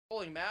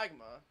boiling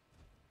magma.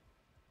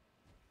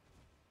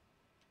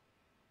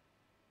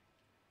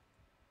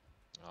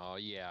 Oh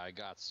yeah, I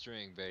got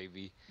string,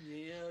 baby.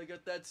 Yeah, I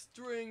got that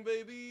string,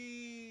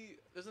 baby.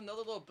 There's another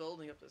little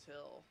building up this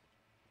hill.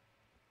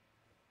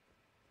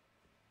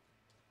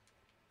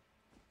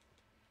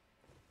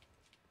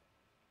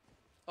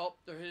 Oh,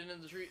 they're hidden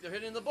in the tree. They're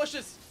hidden in the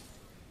bushes.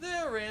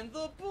 They're in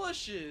the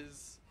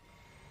bushes.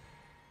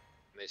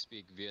 They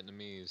speak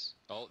Vietnamese.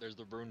 Oh, there's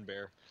the Brune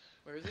Bear.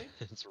 Where is he?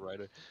 It's right.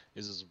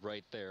 This is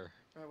right there.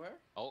 Right where?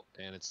 Oh,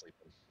 and it's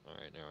sleeping. All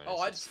right, never mind.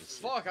 Oh, It's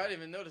fuck! sleeping. I didn't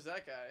even notice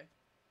that guy.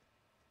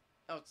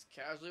 Oh, it's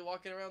casually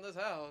walking around this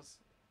house.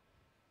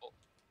 Oh.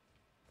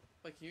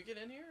 Wait, can you get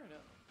in here or no?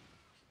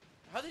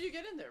 How did you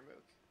get in there,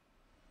 Mook?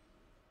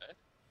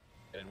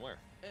 And where?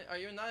 Are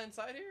you not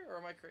inside here, or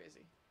am I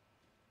crazy?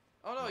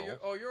 Oh no,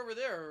 No. you're over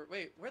there.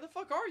 Wait, where the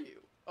fuck are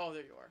you? Oh,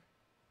 there you are.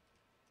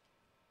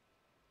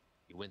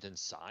 You went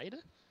inside?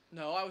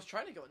 No, I was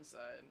trying to go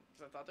inside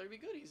because I thought there'd be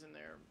goodies in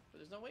there, but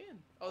there's no way in.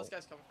 Oh, this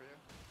guy's coming for you.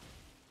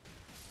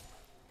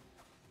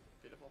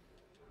 Beautiful.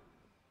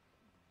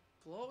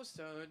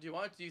 Glowstone. Do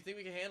you think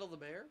we can handle the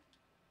bear?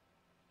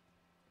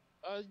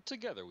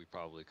 Together we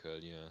probably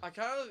could, yeah. I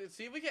kind of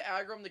see if we can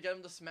aggro him to get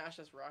him to smash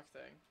this rock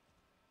thing.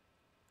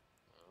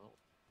 Oh.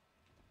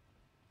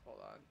 Hold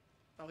on.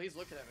 Oh, he's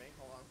looking at me.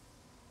 Hold on.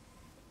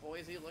 Boy,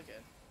 is he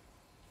looking.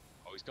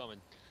 Oh, he's coming.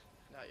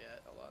 Not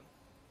yet. Hold on.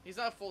 He's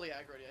not fully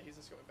aggroed yet. He's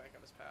just going back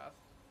on his path.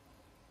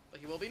 But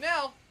he will be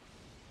now.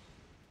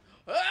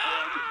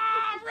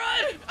 Ah!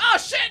 Run! Oh,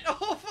 shit!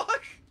 Oh,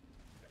 fuck!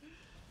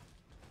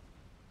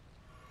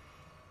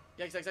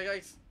 Yikes, yikes,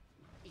 yikes.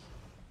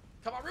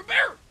 Come on, root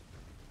bear!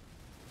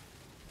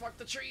 Fuck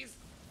the trees.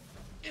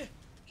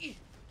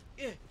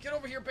 Get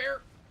over here,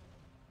 bear.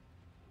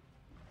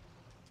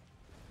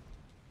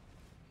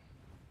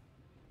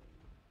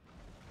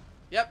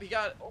 Yep, he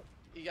got it. Oh,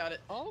 he got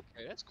it. Oh,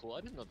 okay, that's cool.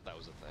 I didn't know that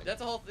was a thing.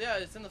 That's a whole. Yeah,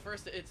 it's in the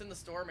first. It's in the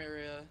storm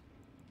area.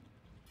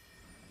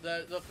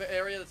 The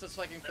area that's just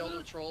like filled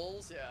with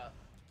trolls. Yeah,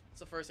 it's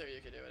the first area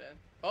you can do it in.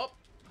 Oh.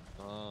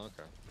 Oh,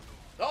 okay.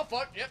 Oh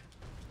fuck. Yep.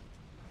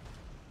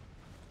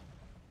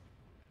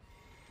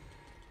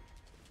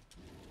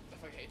 I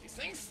fucking hate these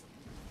things.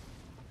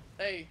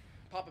 Hey,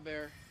 Papa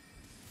Bear,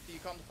 can you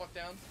calm the fuck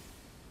down?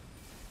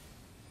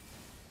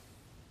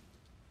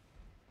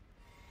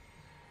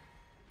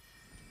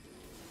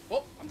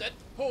 Oh, I'm dead.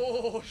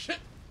 Oh shit.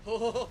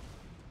 Oh.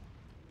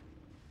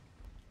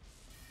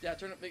 Yeah,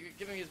 turn it.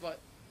 Give him his butt.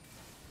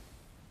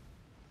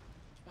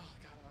 Oh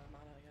god, I'm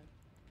on it again.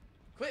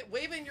 Quit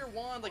waving your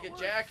wand like a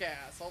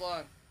jackass. Hold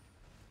on.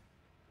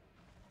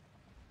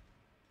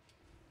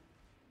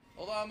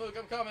 Hold on, Mook.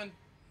 I'm coming.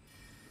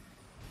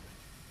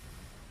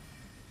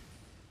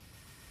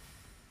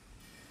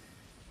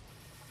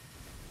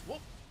 Whoop.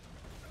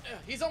 Yeah,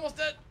 he's almost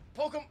dead.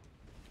 Poke him.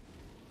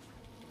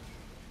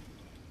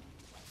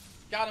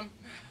 Got him.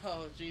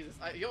 Oh, Jesus.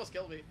 He almost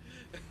killed me.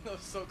 I was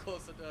so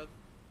close to death.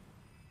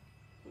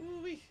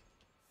 Ooh-wee.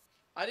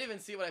 I didn't even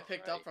see what I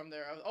picked up from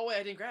there. Oh, wait,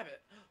 I didn't grab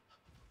it.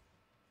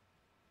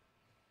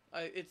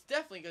 It's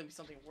definitely going to be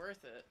something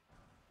worth it.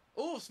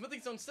 Ooh,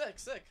 smithing stone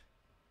sick.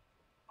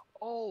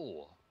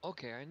 Oh,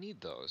 okay, I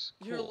need those.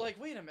 Cool. You're like,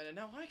 wait a minute,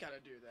 now I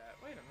gotta do that.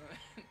 Wait a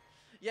minute.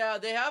 Yeah,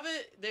 they have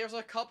it. There's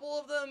a couple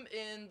of them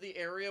in the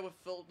area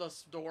with the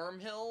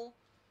Storm Hill,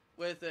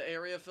 with the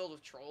area filled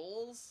with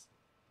trolls.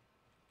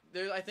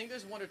 I think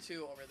there's one or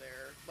two over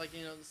there, like,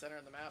 you know, in the center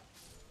of the map.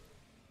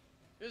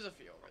 There's a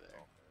few over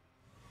there.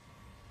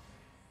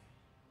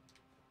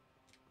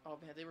 Oh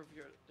man, they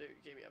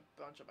gave me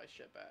a bunch of my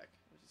shit back,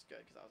 which is good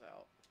because I was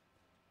out.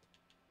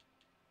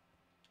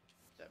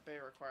 That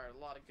bear required a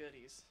lot of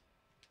goodies.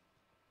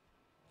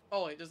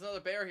 Oh wait, there's another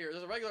bear here.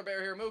 There's a regular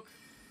bear here, Mook.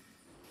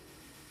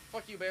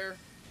 Fuck you, bear.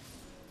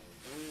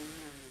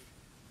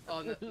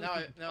 Oh, now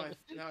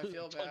I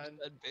feel bad.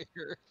 That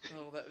bear.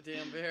 Oh, that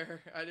damn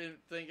bear. I didn't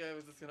think I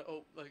was just gonna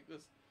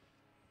this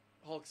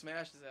Hulk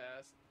smash his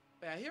ass.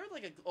 Wait, I hear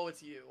like oh,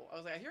 it's you. I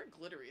was like, I hear a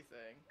glittery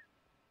thing.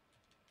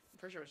 I'm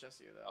pretty sure it's just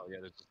you though. Oh yeah,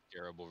 there's a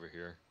scarab over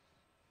here.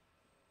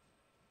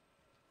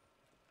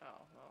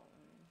 Oh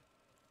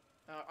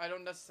well. I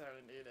don't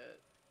necessarily need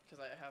it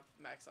because I have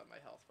maxed out my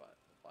health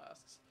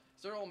flasks.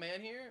 Is there an old man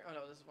here? Oh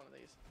no, this is one of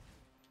these.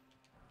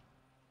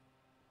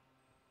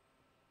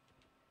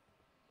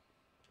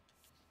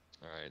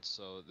 Alright,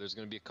 so there's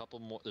gonna be a couple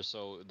more.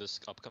 So this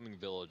upcoming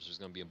village, there's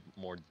gonna be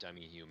more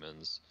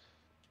demi-humans,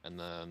 and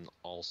then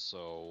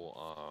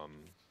also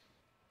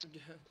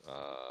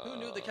Who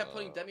knew they kept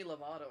putting Demi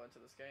Lovato into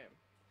this game?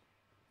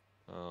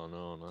 Oh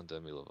no, not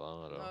Demi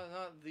Lovato.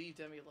 Not the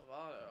Demi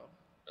Lovato.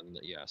 And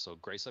yeah, so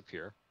Grace up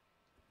here.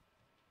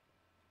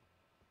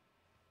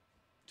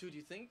 Dude, do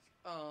you think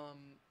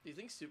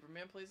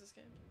Superman plays this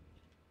game?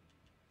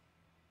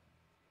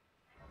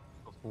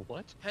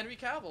 What? Henry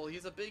Cavill,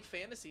 he's a big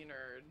fantasy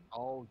nerd.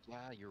 Oh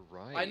yeah, you're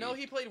right. I know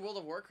he played World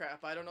of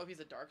Warcraft, but I don't know if he's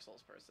a Dark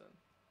Souls person.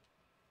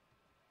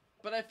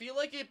 But I feel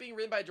like it being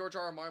written by George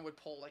R.R. Martin would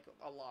pull like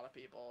a lot of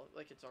people,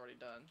 like it's already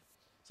done.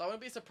 So I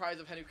wouldn't be surprised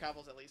if Henry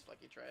Cavill's at least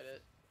fucking tried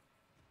it.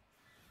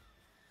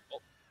 Oh.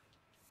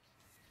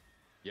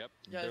 Yep,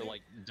 Yeah, they're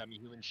like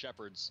demi-human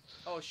shepherds.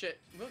 Oh shit!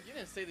 Look, you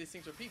didn't say these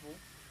things are people.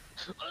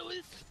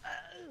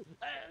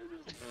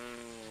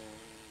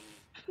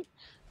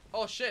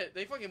 Oh shit!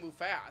 They fucking move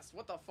fast.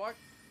 What the fuck?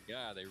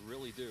 Yeah, they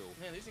really do.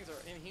 Man, these things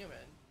are inhuman.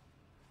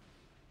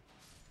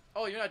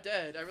 Oh, you're not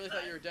dead. I really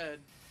thought you were dead.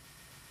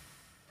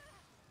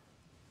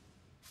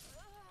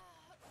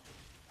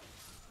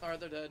 Alright,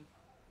 they're dead.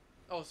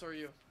 Oh, so are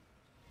you.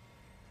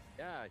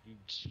 Yeah, he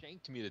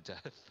shanked me to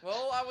death.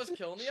 Well, I was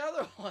killing the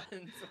other ones.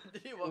 What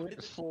did you want me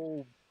to...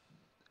 Full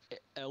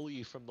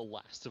Ellie from The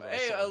Last of Us.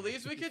 Hey, at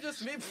least we could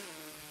just meet...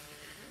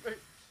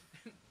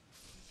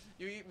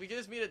 we could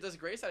just meet at this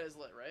gray side is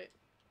lit, right?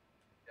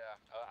 Yeah,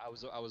 I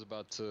was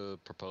about to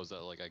propose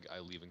that like I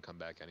leave and come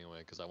back anyway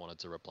because I wanted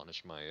to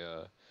replenish my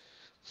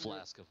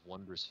flask of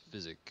wondrous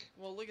physic.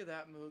 Well, look at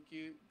that, Mook.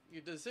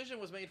 Your decision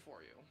was made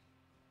for you.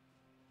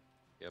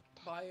 Yep.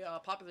 By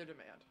popular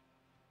demand.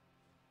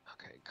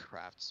 Okay,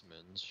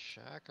 craftsman's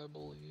shack, I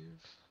believe.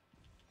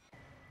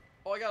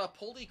 Oh, I got a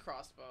pulley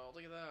crossbow.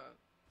 Look at that.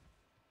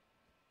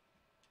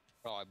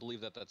 Oh, I believe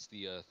that's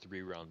the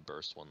 3-round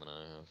burst one that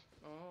I have.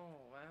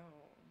 Oh,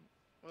 wow.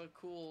 What a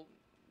cool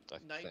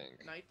night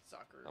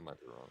sucker. I might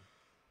be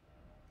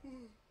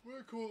wrong. What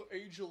a cool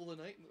Angel of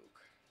the Night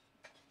Mook.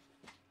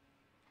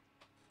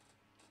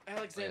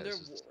 Alexander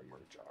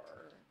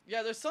Warjar.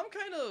 Yeah, there's some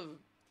kind of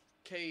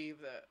cave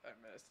that I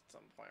missed at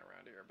some point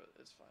around here, but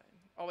it's fine.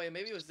 Oh wait,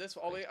 maybe it was this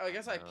one. Oh wait, I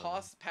guess I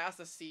passed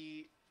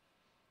the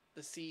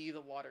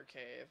water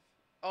cave.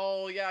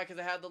 Oh yeah, because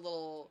it had the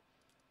little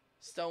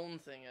stone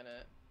thing in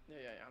it.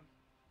 Yeah.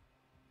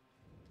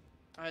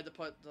 I had to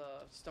put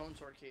the stone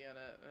sword key in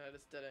it, and I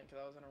just didn't because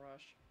I was in a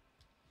rush.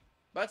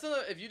 But that's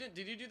another. If you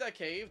did you do that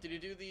cave? Did you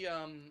do the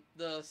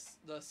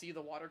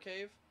the water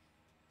cave?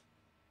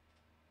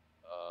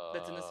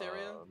 That's in this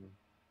area.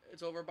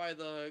 It's over by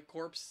the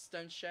corpse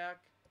stench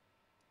shack.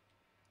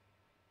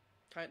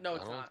 No,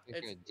 it's not. I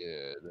think I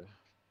did.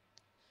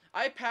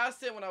 I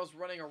passed it when I was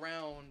running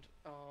around,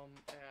 and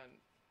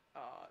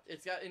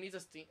it needs a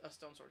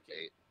stone sword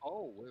key.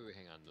 Oh wait,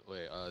 hang on.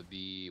 Wait,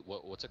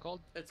 what's it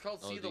called? It's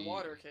called the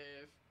Water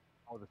Cave.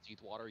 Oh, the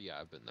Seed Water. Yeah,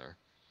 I've been there.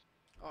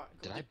 Alright,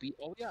 cool. Did I beat?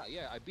 Oh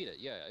yeah, I beat it.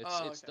 Yeah,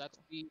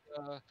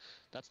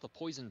 that's the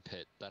poison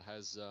pit that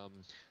has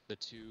the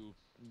 2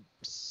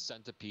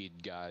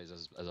 centipede guys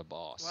as a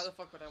boss. Why the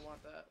fuck would I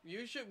want that?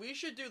 We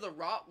should do the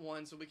rot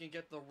one so we can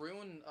get the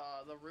rune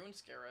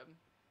scarab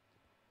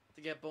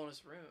to get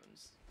bonus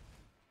runes.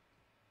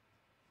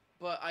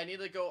 But I need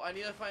to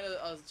find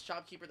a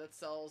shopkeeper that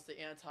sells the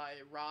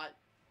anti-rot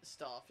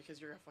stuff because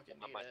you're gonna fucking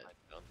need it.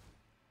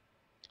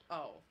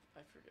 Oh,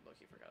 I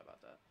forgot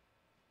about that.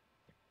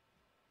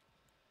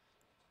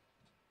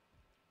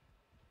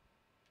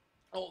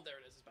 Oh, there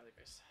it is. It's by the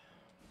grace.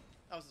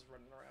 I was just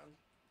running around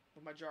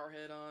with my jar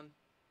head on.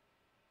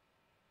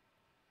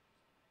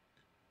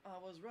 I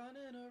was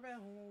running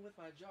around with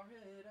my jar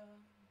head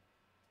on.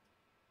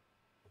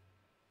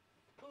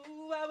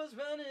 Ooh, I was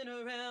running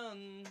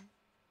around.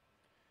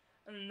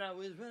 And I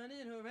was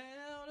running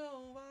around.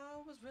 Oh, I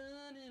was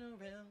running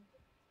around.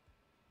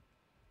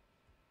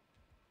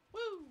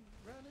 Woo!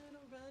 Running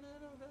around.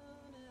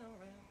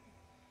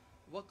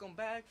 Welcome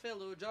back,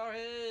 fellow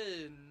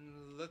jarhead.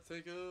 Let's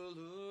take a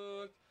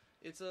look.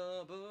 It's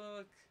a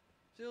book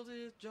filled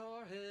with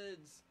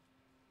jarheads.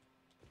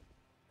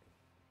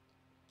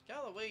 Get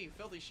out of the way, you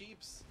filthy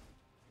sheeps.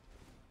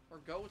 Or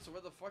goats, or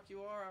where the fuck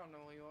you are. I don't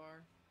know who you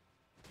are.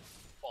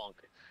 Bonk.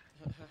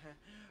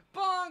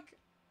 Bonk!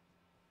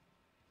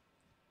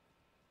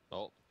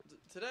 Oh.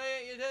 Today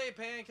ain't your day,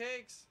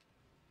 pancakes.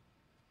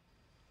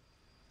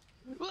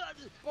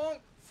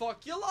 Bonk!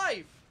 Fuck your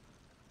life!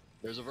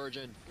 There's a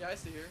virgin. Yeah, I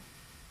see her.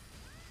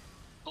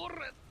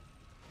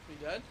 You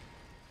dead?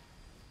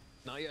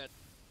 Not yet.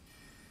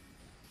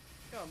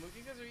 Come on, Mook,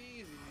 you guys are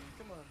easy.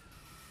 Come on.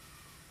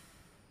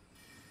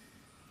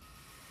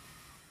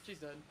 She's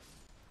dead.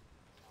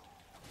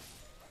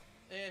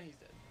 And he's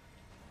dead.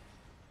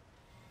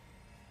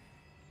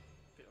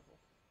 Beautiful.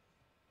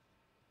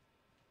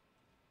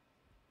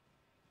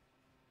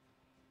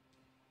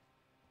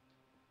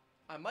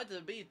 I might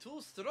be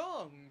too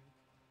strong.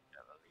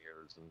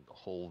 There's a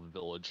whole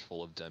village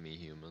full of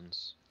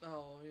demi-humans.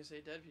 Oh, you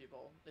say dead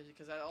people.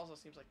 Because that also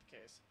seems like the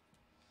case.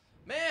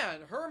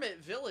 Man, Hermit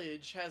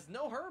Village has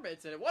no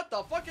hermits in it. What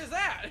the fuck is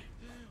that?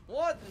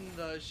 What in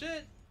the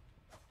shit?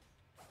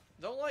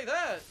 Don't like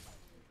that.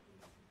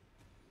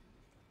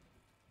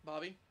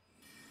 Bobby.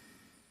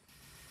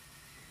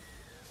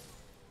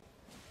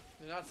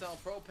 Do not sell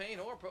propane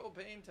or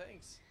propane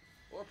tanks.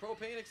 Or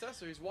propane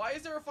accessories. Why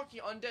is there a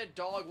fucking undead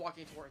dog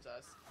walking towards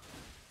us?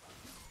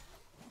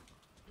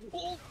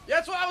 Oh,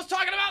 that's what I was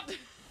talking about!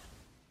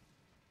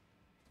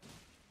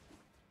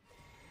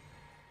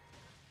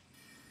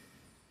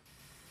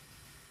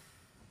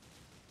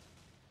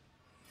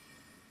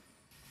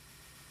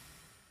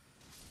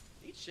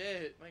 Eat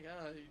shit. My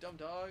god, you dumb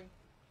dog.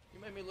 You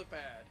made me look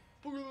bad.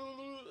 Oh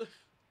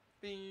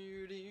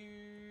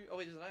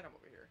wait, there's an item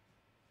over here.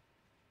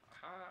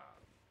 Aha.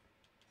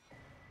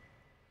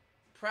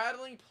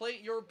 Prattling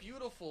plate, you're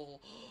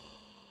beautiful.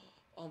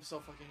 Oh, I'm so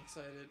fucking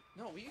excited.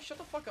 No, will you shut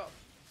the fuck up?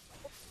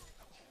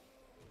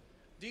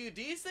 Dude,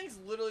 these things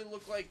literally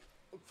look like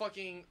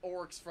fucking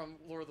orcs from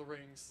Lord of the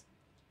Rings.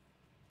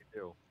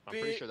 Ew. I'm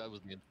pretty sure that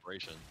was the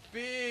inspiration.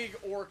 Big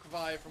orc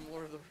vibe from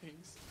Lord of the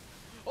Rings.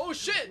 Oh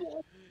shit!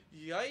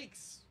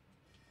 Yikes.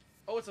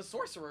 Oh, it's a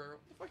sorcerer. Where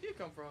the fuck did you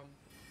come from?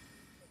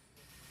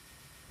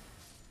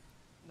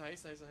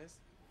 Nice, nice, nice.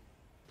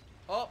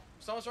 Oh,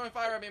 someone's throwing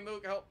fire at me,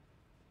 Mook. Help.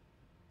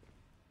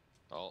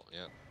 Oh,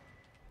 yeah.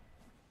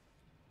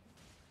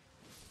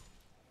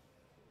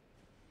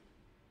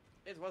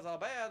 It was a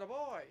bad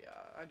boy.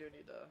 I do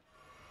need to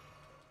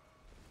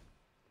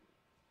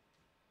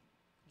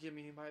give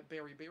me my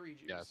berry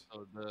juice. Yeah,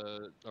 so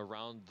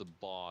around the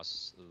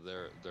boss,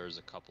 there's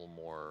a couple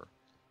more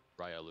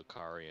Raya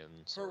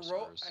Lucarian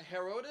sorcerers.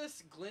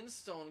 Herodis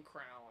Glintstone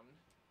Crown.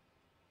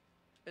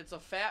 It's a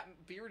fat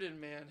bearded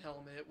man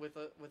helmet with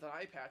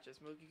eye patches.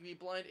 Mook, you can be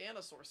blind and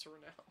a sorcerer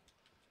now.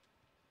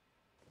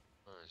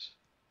 Nice.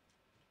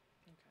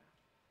 Okay.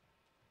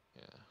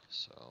 Yeah,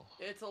 so...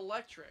 It's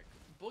electric.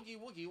 Boogie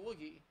woogie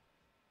woogie.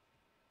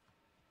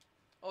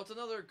 Oh, it's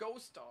another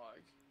ghost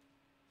dog.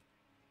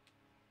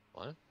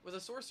 What? With a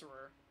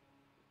sorcerer.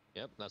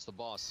 Yep, that's the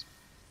boss.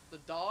 The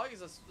dog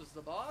is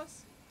the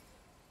boss?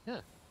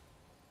 Yeah.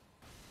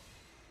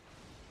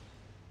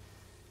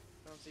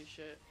 I don't see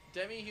shit.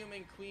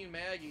 Demi-human Queen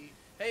Maggie.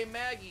 Hey,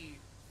 Maggie.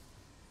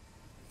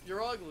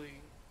 You're ugly.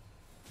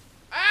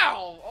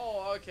 Ow!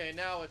 Oh, okay,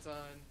 now it's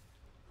on.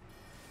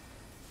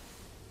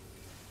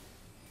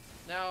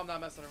 Now I'm not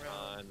messing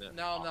around.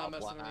 Now I'm not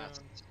messing around.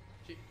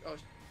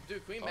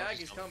 Dude, Queen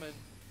Maggie's coming.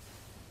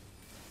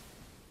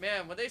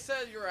 Man, when they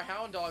said you're a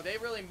hound dog, they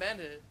really meant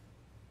it.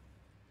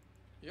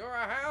 You're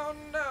a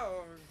hound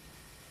dog.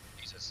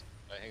 Jesus.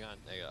 Hang on.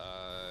 Hey,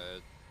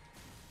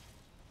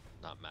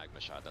 not magma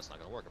shot. That's not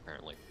gonna work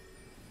apparently.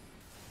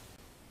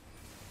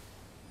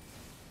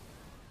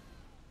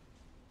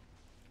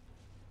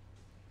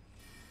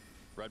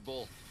 Red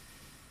Bull.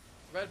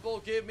 Red Bull,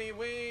 give me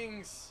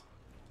wings.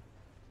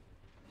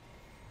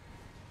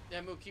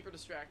 Yeah, Mook, keep her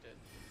distracted.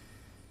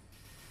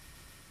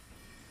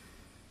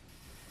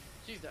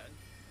 She's dead.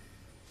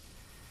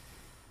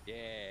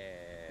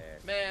 Yeah.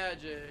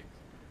 Magic.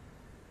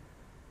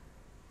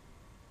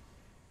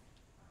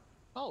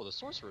 Oh, the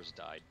sorcerers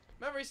died.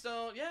 Memory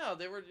stone. Yeah,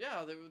 they were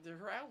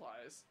her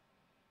allies.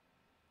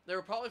 They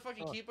were probably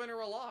fucking keeping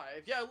her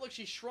alive. Yeah, look,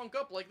 she shrunk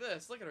up like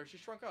this. Look at her, she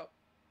shrunk up.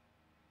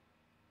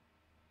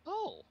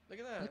 Oh. Look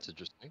at that. That's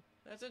interesting.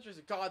 That's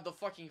interesting. God, the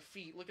fucking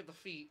feet. Look at the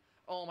feet.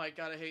 Oh my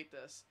god, I hate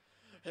this.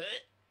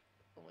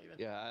 I'm leaving.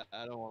 Yeah,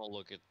 I don't want to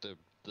look at the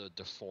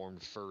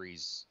deformed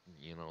furries,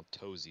 you know,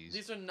 toesies.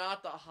 These are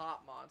not the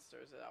hot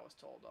monsters that I was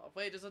told of.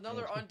 Wait, there's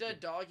another undead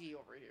doggy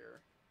over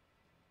here.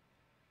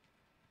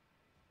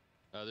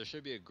 There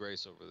should be a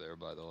Grace over there,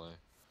 by the way.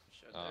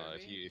 Should there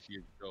be? If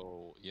you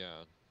go,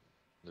 yeah,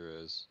 there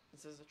is.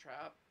 This is a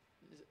trap.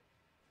 Is it...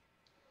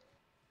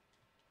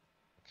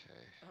 Okay.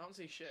 I don't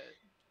see shit.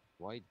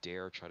 Why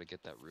dare try to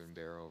get that rune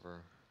bear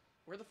over?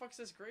 Where the fuck's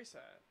this Grace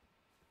at?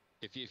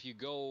 If you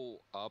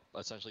go up,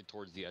 essentially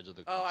towards the edge of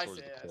the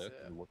cliff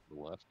and look to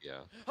the left,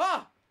 yeah.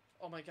 Ha!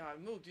 Oh my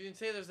god, Mook, you didn't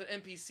say there's an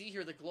NPC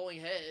here, the glowing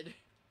head.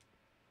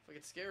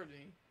 Fucking scared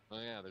me. Oh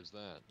yeah, there's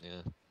that,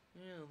 yeah.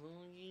 Yeah,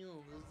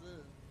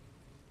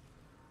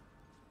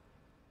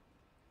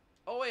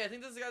 oh wait, I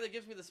think this is the guy that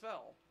gives me the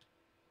spell.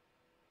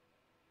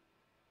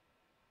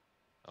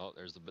 Oh,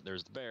 there's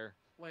the bear.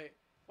 Wait,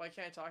 why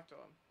can't I talk to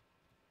him?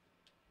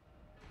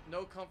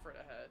 No comfort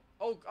ahead.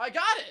 Oh, I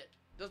got it!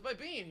 Just by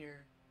being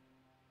here.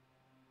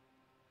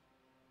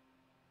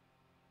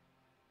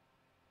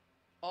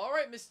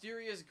 Alright,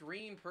 mysterious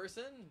green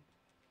person.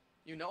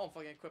 You know I'm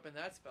fucking equipping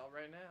that spell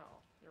right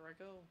now. Here I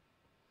go.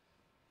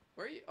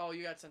 Where are you? Oh,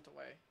 you got sent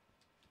away.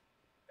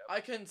 Yep. I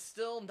can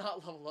still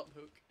not level up,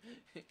 Mook.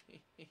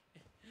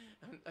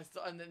 I'm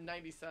at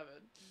 97.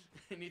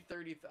 I need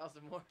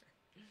 30,000 more.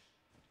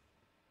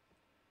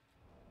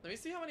 Let me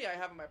see how many I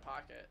have in my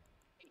pocket.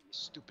 Hey,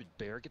 stupid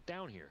bear, get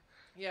down here.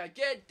 Yeah,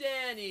 get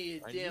down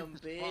here, damn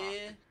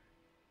bear.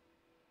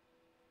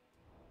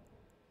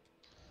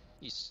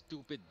 You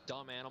stupid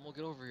dumb animal,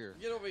 get over here.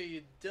 Get over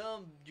here,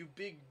 you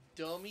big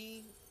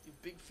dummy. You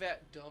big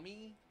fat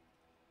dummy.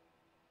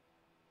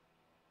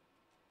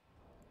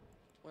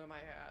 What am I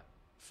at?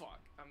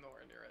 Fuck, I'm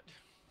nowhere near it.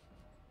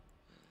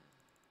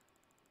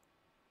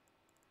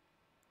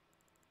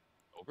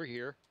 Over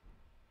here.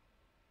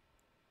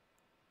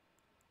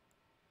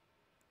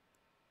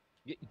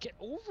 Get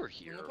over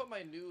here. I'm gonna put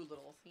my new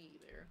little thingy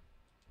there.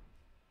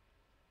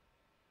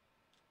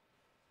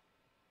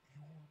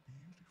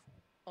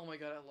 Oh my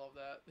god, I love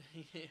that.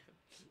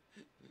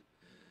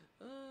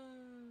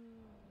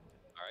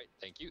 Alright,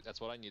 thank you. That's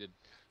what I needed.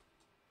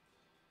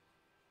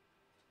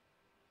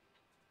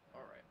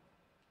 Alright.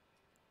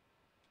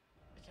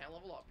 I can't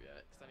level up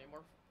yet, because I need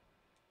more...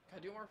 Can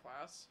I do more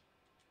class?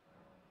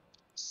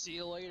 See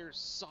you later,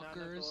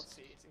 suckers. Let's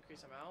see. It's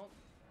increase amount.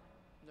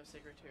 No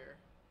sacred tier.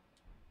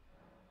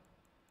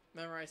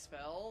 Memorize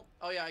spell.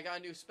 Oh yeah, I got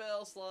a new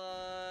spell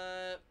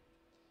slot.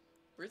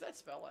 Where's that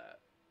spell at?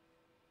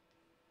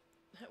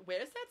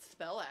 Where's that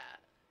spell at?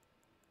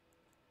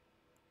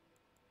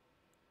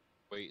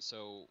 Wait,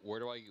 so where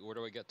do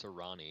I get to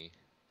Ronnie?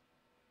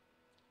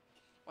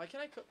 Why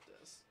can't I cook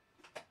this?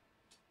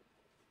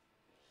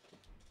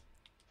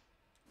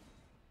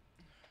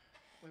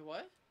 Wait,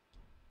 what?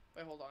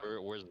 Wait, hold on.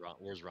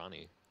 Where's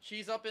Ronnie?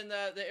 She's up in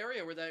the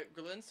area where that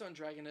glintstone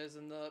dragon is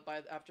in the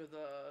after the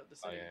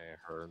Oh city. yeah,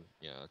 her.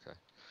 Yeah, okay.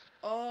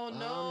 Oh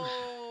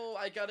no!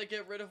 I gotta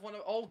get rid of one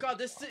of. Oh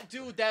god,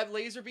 dude, that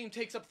laser beam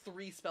takes up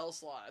 3 spell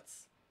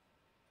slots.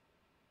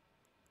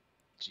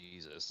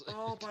 Jesus.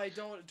 Oh, but I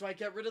don't. Do I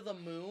get rid of the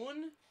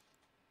moon?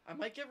 I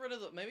might get rid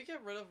of maybe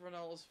get rid of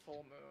Ronaldo's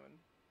full moon.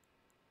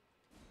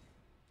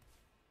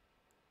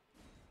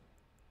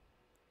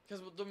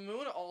 Because the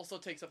moon also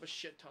takes up a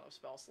shit ton of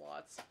spell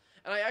slots.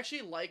 And I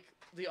actually like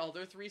the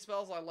other 3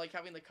 spells. I like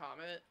having the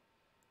comet.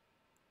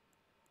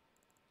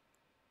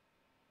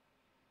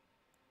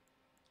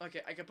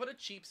 Okay, I could put a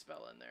cheap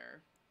spell in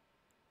there.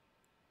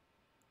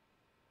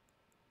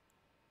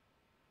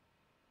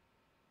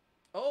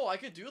 Oh, I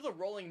could do the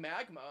rolling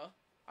magma.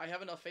 I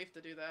have enough faith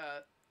to do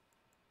that.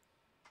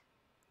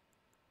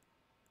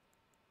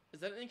 Is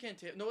that an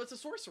incantation? No, it's a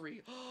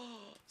sorcery.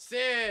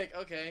 Sick!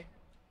 Okay.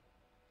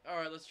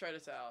 Alright, let's try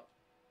this out.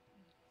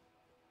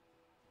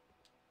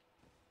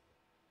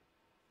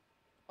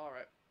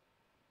 Alright.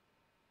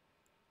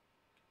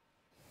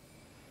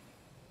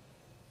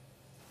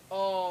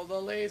 Oh,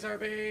 the laser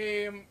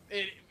beam!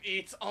 It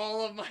eats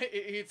all of my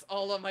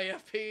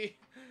FP.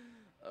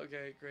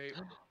 Okay, great.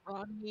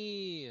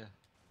 Ronnie.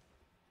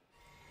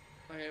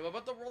 Okay, what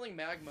about the rolling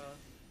magma?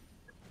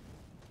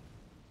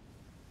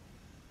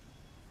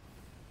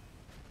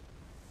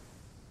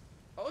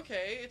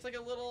 Okay, it's like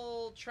a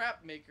little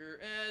trap maker.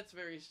 It's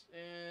very.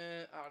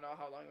 I don't know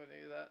how long we're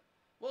gonna do that.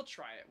 We'll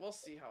try it. We'll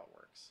see how it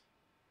works.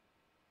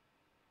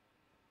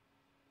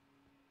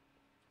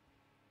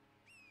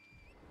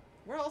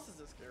 Where else does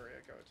this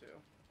area go to?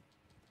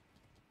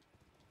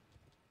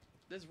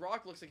 This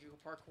rock looks like you can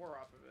parkour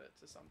off of it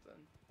to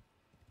something.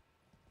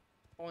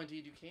 Oh,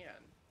 indeed you can.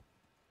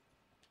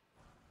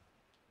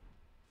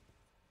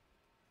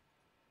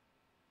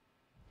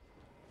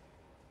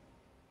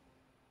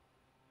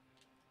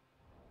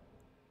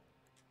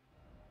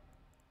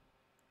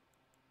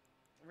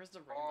 Where's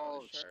the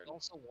rainbow She shard?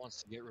 also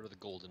wants to get rid of the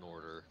Golden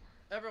Order.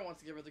 Everyone wants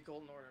to give her the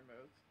golden order,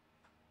 Mook.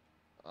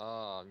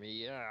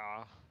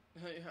 Yeah.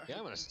 Yeah,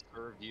 I'm gonna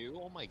serve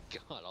you. Oh my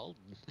god, I'll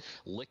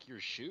lick your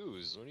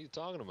shoes. What are you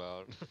talking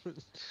about?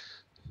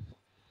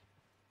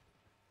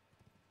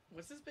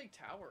 What's this big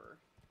tower?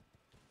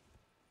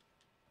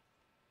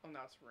 Oh,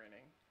 now it's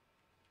raining.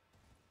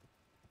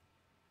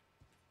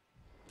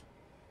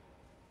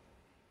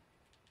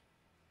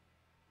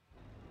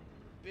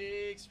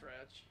 Big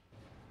stretch.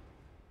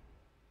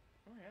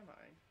 Where am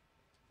I?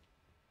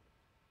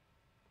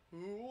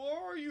 Who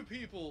are you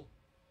people?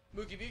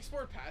 Mook, have you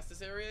explored past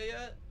this area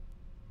yet?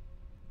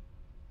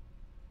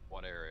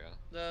 What area?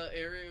 The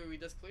area we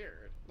just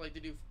cleared. Like,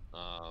 did you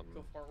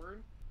go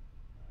forward?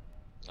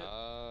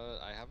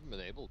 I haven't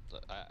been able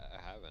to.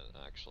 I haven't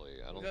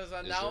actually. I don't. Because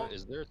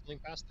Is there a thing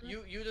past there?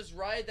 You just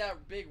ride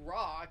that big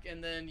rock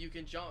and then you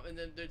can jump and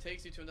then it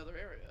takes you to another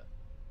area.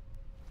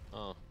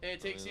 Oh. And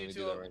it takes you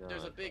to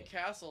there's a big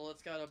castle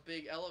that's got a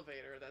big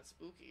elevator that's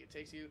spooky. It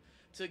takes you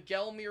to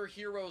Gelmir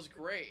Hero's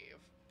grave.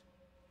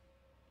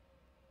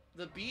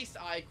 The beast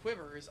eye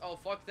quivers. Oh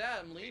fuck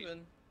that! I'm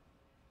leaving.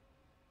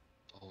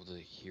 Oh, the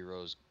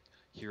hero's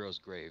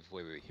grave.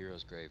 Wait,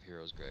 hero's grave.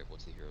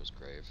 What's the hero's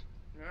grave?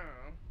 I don't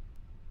know.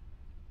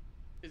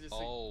 Is it?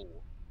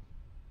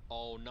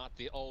 Oh, not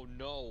the. Oh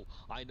no!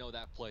 I know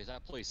that place.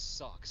 That place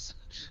sucks.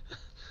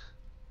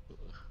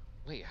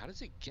 Wait, how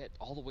does it get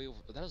all the way over?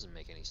 That doesn't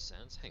make any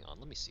sense. Hang on,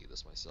 let me see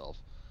this myself.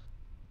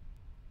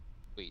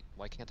 Wait,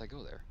 why can't I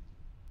go there?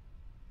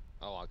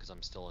 Oh, because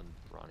I'm still in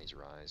Ronnie's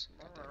Rise.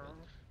 God damn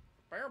it.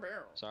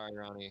 Sorry,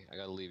 Ronnie. I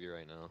gotta leave you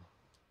right now.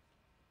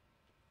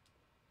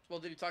 Well,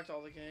 did you talk to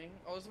all the gang?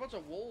 Oh, there's a bunch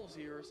of wolves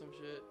here or some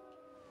shit.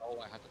 Oh,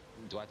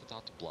 do I have to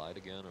talk to Blythe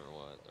again, or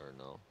what? Or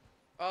no?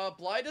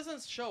 Blythe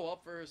doesn't show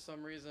up for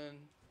some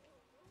reason.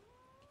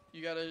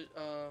 You gotta,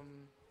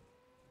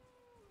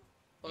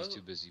 He's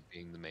too busy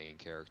being the main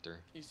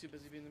character. He's too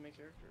busy being the main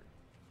character.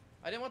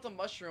 I didn't want the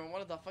mushroom, I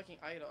wanted the fucking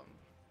item.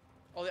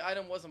 Oh, the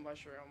item was a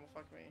mushroom, well,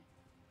 fuck me.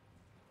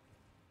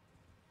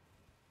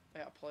 I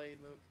got played,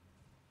 Mook.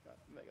 Got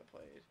mega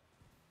played.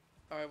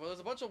 Alright, well,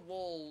 there's a bunch of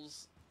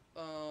wolves.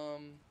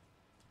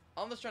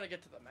 I'm just trying to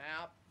get to the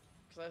map.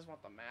 Because I just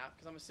want the map.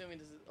 Because I'm assuming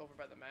this is over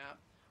by the map.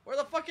 Where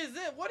the fuck is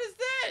it? What is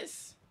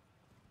this?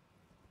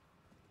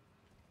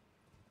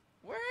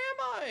 Where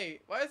am I?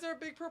 Why is there a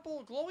big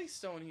purple glowy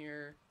stone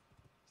here?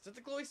 Is that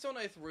the glowy stone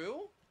I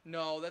threw?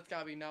 No, that's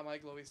gotta be not my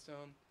glowy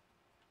stone.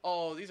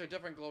 Oh, these are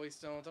different glowy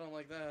stones. I don't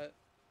like that.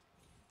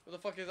 Who the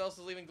fuck else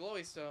is leaving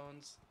glowy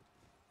stones?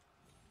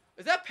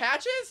 Is that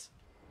Patches?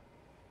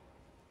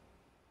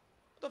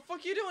 What the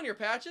fuck you doing here,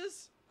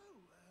 Patches?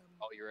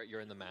 Oh,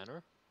 you're in the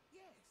manor?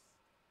 Yes.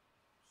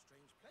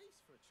 Strange place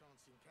for a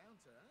chance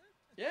encounter, huh?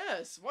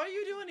 Yes. What are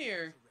you doing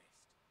here?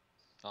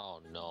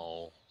 Oh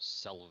no,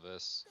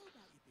 Selvis. Go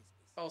about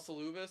Oh,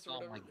 Salubis or Oh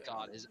whatever. my Yeah.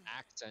 god, his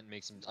accent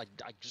makes him. I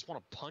just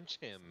want to punch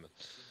him.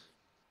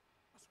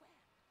 I swear.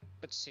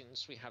 But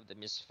since we have the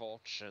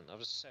misfortune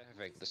of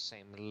serving the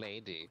same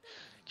lady,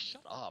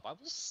 shut up! I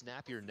will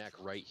snap your neck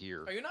right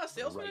here. Are you not a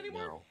salesman right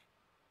anymore? now.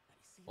 Let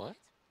me see What? that.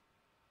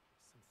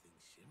 Something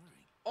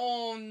shimmering.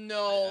 Oh I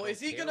no! don't Is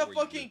he care gonna where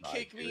you fucking reside,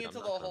 kick me dude. into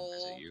I'm the not gonna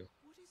visit hole? you.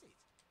 What is it?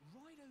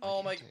 Right over Oh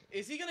Why my! can't I?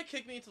 Is he gonna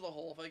kick me into the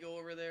hole if I go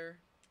over there?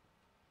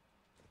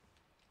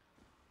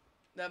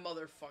 That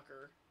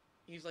motherfucker.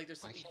 He's like,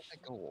 there's Why something. can't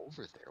I go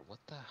over there? What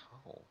the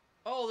hell?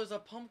 Oh, there's a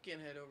pumpkin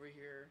head over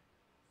here.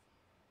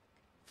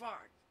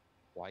 Fuck.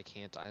 Why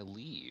can't I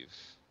leave?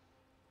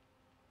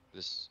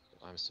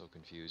 I'm so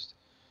confused.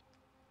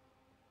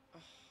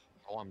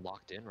 Oh, I'm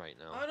locked in right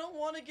now. I don't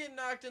want to get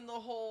knocked in the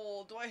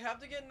hole. Do I have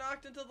to get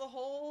knocked into the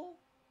hole?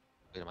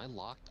 Wait, am I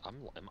locked?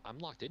 I'm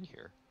locked in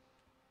here.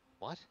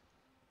 What?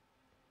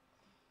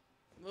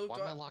 Mook, Why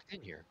am I locked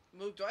in here?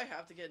 Mook, do I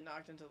have to get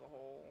knocked into the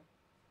hole?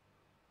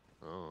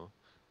 Oh.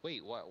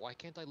 Wait, why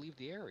can't I leave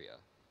the area?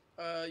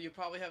 You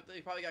probably have.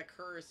 You probably got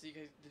cursed. Did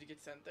you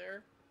get sent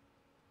there?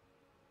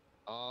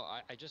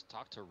 I just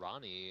talked to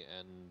Ronnie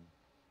and...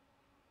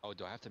 Oh,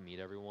 do I have to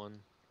meet everyone?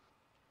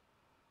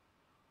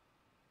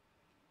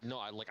 No,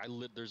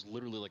 there's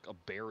literally like a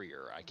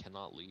barrier. I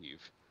cannot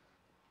leave.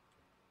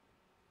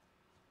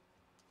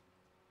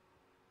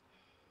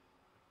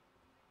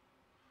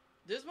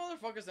 This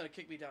motherfucker's gonna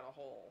kick me down a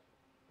hole.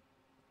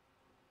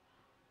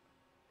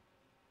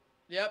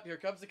 Yep, here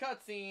comes the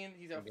cutscene.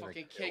 He's gonna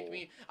fucking kick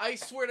me. I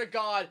swear to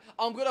God,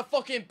 I'm gonna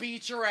fucking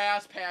beat your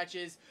ass,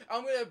 Patches.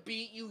 I'm gonna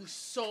beat you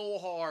so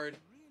hard.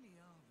 Really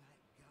are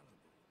that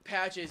gullible.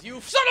 Patches, you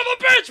son of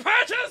a bitch,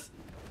 Patches!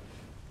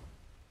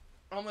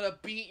 I'm gonna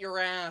beat your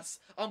ass.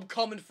 I'm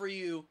coming for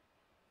you.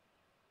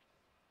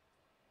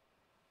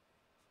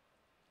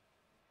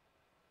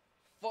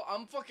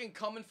 I'm fucking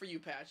coming for you,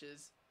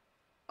 Patches.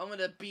 I'm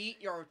gonna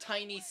beat your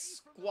tiny,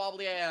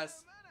 squabbly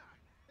ass.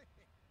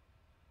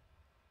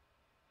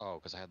 Oh,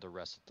 because I had the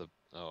rest of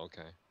the... Oh,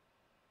 okay.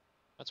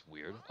 That's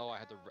weird. Oh,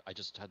 I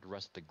just had the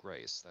rest of the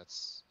grace.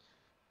 That's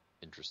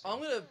interesting.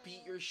 I'm gonna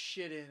beat your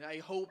shit in. I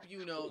hope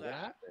you know What that.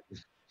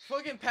 happened?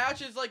 Fucking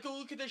Patches like, oh,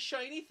 look at this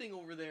shiny thing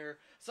over there.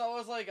 So I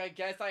was like, I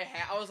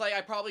was like,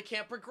 I probably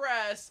can't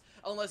progress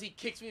unless he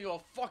kicks me into a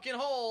fucking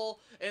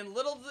hole. And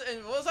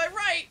was I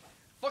right?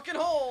 Fucking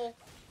hole.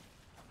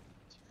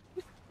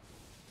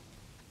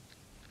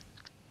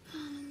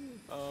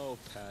 Oh,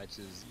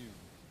 Patches,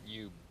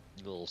 you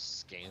little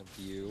scamp,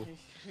 you.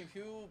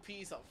 You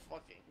piece of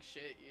fucking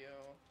shit, you.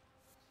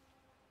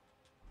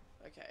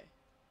 Okay.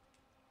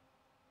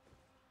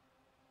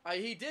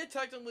 He did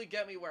technically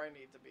get me where I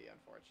need to be,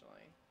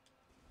 unfortunately.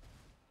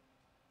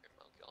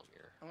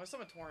 I'm gonna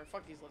summon Torrent.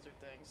 Fuck these lizard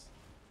things.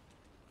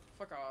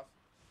 Fuck off.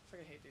 I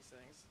fucking hate these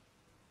things.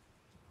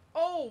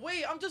 Oh,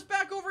 wait, I'm just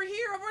back over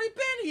here. I've already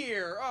been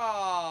here.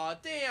 Aw,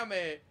 damn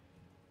it.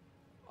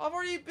 I've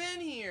already been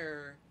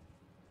here.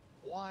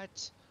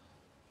 What?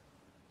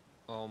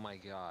 Oh my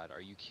god,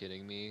 are you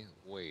kidding me?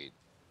 Wait,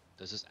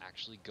 does this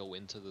actually go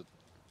into the...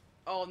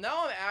 Oh,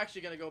 now I'm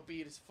actually gonna go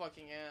beat his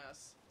fucking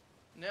ass.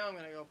 Now I'm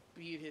gonna go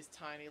beat his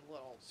tiny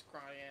little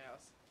scrawny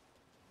ass.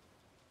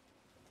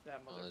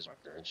 That Oh, this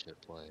motherfucker.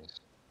 bullshit place.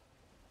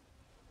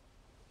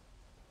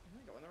 Am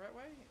I going the right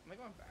way? Am I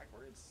going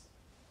backwards?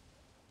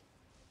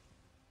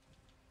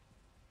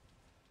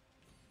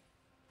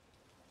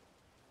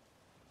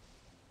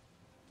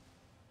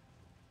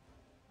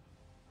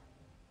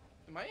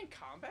 Am I in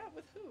combat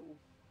with who?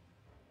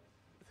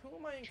 With who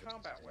am I in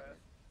combat with?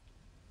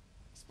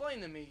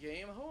 Explain to me,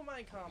 game. Who am I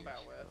in combat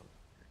with?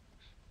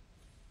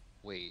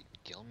 Wait,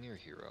 Gelmir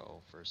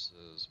Hero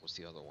versus... What's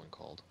the other one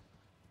called?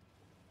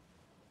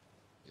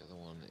 The other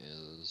one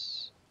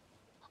is...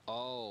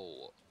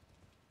 Oh!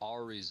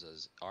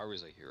 Ariza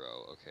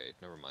Hero. Okay,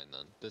 never mind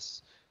then.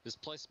 This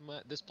place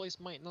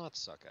might not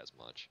suck as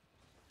much.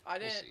 I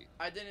We'll see.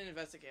 didn't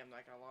investigate, I'm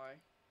not gonna lie.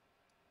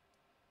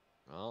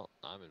 Well,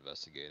 I'm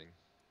investigating.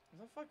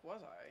 What the fuck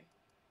was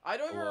I? I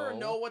don't even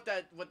know what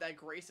that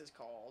grace is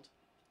called.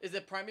 Is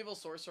it Primeval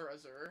Sorcerer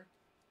Azure?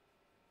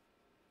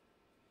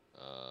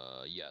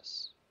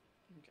 Yes.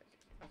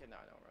 Okay, now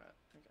I know where we're at.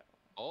 Okay.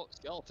 Oh,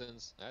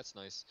 skeletons. That's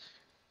nice.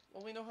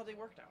 Well, we know how they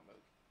work now,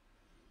 Mook.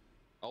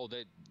 Oh,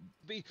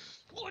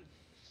 what?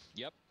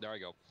 Yep, there I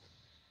go.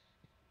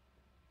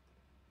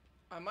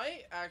 I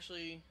might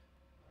actually...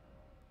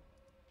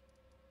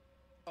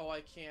 Oh, I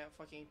can't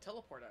fucking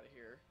teleport out of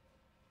here.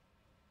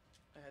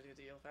 I had to do it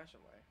the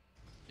old-fashioned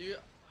way.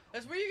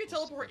 That's where you can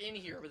teleport in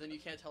here, but then you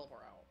can't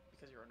teleport out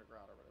because you're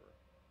underground or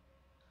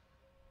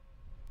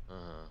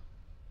whatever. Uh-huh.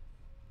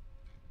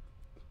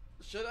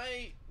 Should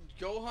I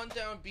go hunt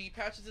down B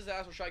Patches'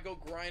 ass, or should I go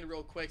grind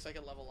real quick so I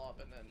can level up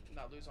and then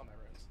not lose all my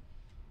runes?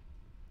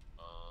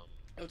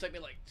 It would take me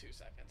like 2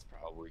 seconds,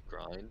 probably.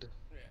 Grind?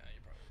 Yeah, you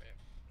probably right.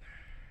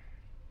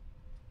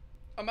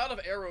 I'm out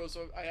of arrows,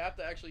 so I have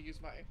to actually use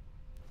my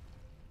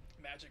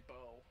magic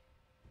bow.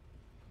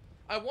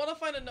 I want to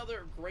find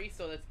another grace,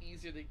 though, that's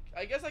easier to...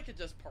 I guess I could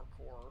just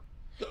parkour.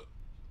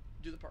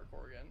 Do the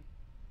parkour again.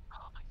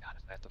 Oh my god,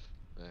 I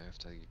have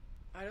to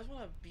I just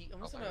want to beat.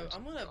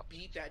 I'm gonna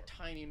beat that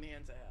tiny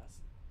man's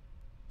ass.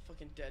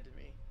 Fucking dead to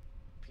me.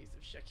 Piece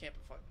of shit. I can't be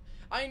fucked.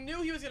 I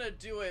knew he was gonna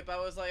do it, but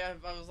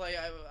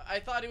I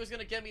thought he was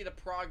gonna get me the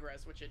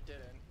progress, which it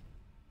didn't.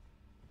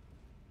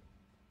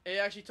 It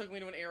actually took me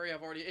to an area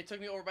it took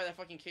me over by that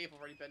fucking cave I've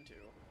already been to.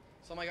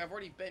 So I'm like, I've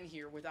already been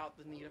here without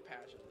the need of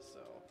patches,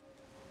 so.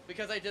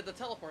 Because I did the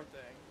teleport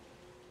thing.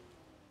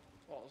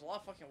 Well, there's a lot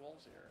of fucking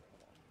wolves here.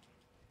 Hold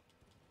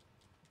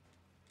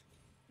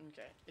on.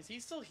 Okay. Is he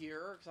still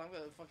here? Because I'm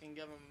gonna fucking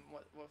give him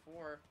what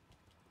for?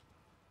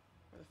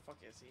 Where the fuck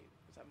is he?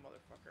 Where's that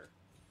motherfucker?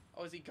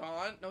 Oh, is he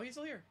gone? No, he's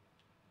still here.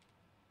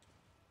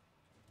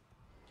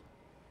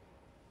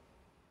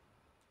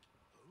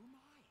 Oh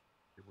my.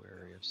 Be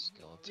wary of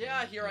skeletons.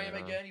 Yeah, here I am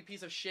again, you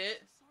piece of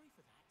shit. Sorry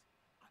for that.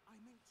 I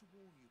meant to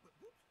warn you, but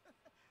whoop,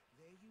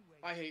 there you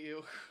went. I hate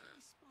you.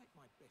 Despite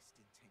my best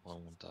intentions,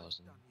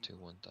 1,000, I've done you 2,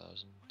 wrong.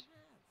 1,000.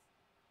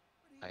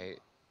 I have.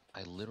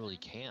 I literally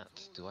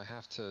can't. Do I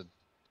have to?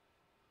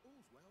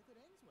 All's well that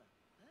ends well,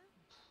 huh?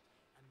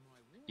 And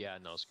my warning Yeah,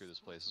 no, screw this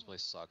place. This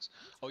place sucks.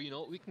 Oh, you know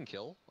what we can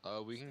kill?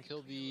 We can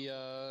kill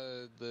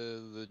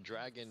the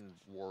dragon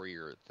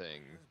warrior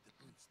thing heard the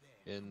boots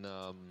there.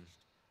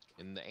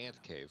 in the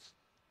ant cave.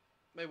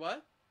 Wait,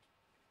 what?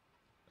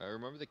 I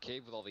remember the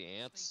cave with all the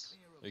ants.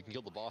 We can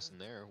kill the boss in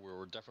there.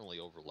 We're definitely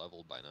over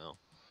leveled by now.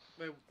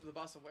 Wait, the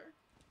boss of where?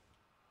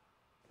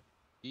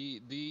 The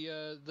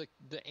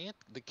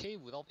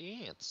cave with all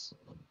the ants,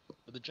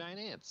 with the giant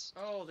ants.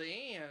 Oh, the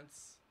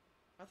ants.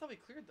 I thought we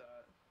cleared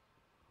that.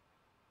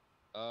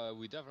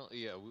 We definitely,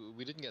 yeah,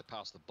 we didn't get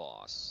past the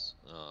boss.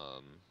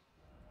 Let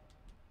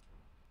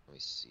me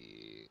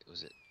see.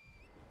 Was it?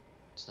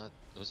 It's not.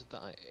 Was it the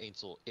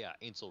Ainsel? Yeah,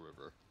 Ainsel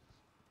River,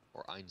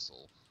 or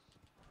Ainsel.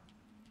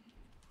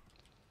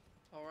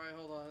 All right,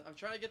 hold on. I'm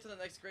trying to get to the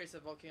next grace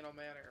at Volcano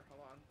Manor.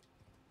 Hold on.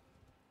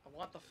 I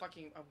want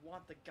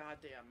the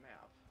goddamn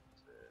map.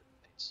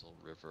 Ainsel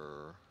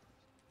River.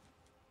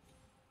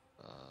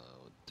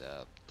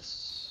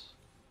 Depths.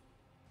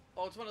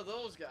 Oh, it's one of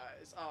those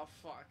guys. Oh,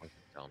 fuck.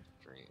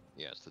 Downstream.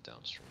 Yeah, it's the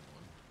downstream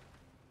one.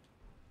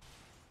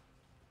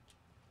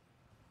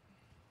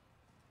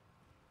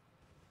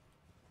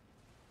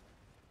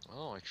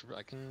 Oh,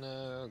 I can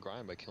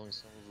grind by killing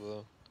some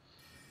of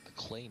the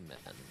clay men.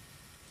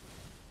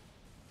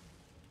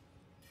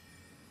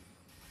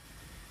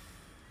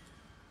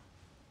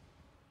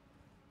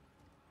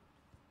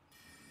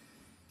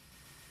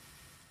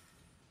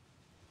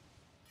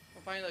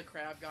 I'm finding the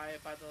crab guy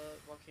by the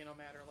Volcano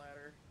Manor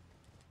ladder.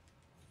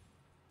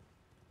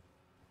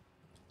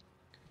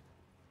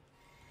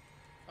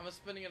 I'm just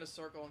spinning in a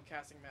circle and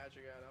casting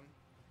magic at him.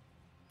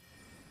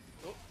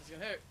 Oh, he's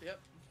gonna hit. Yep.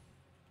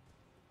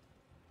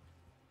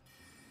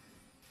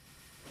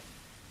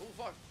 Oh,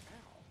 fuck.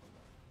 Ow.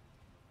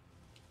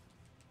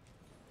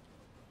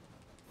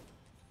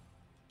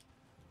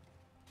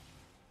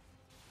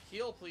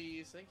 Heal,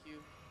 please. Thank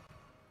you.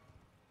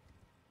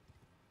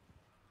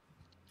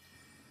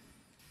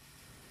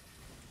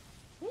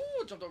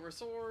 Woo! Jumped over a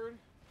sword.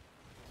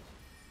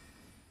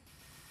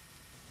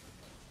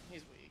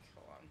 He's weak.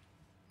 Hold on.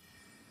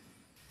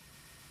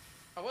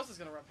 I was just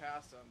gonna run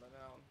past him, but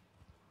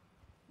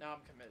now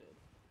I'm committed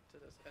to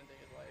this ending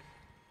his life.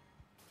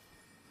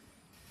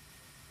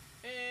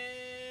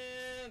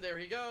 And there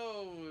he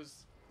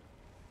goes.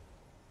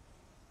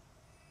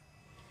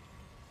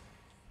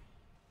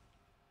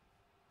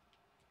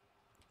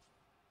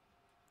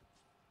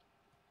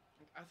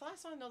 I thought I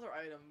saw another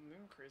item. Maybe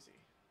I'm crazy.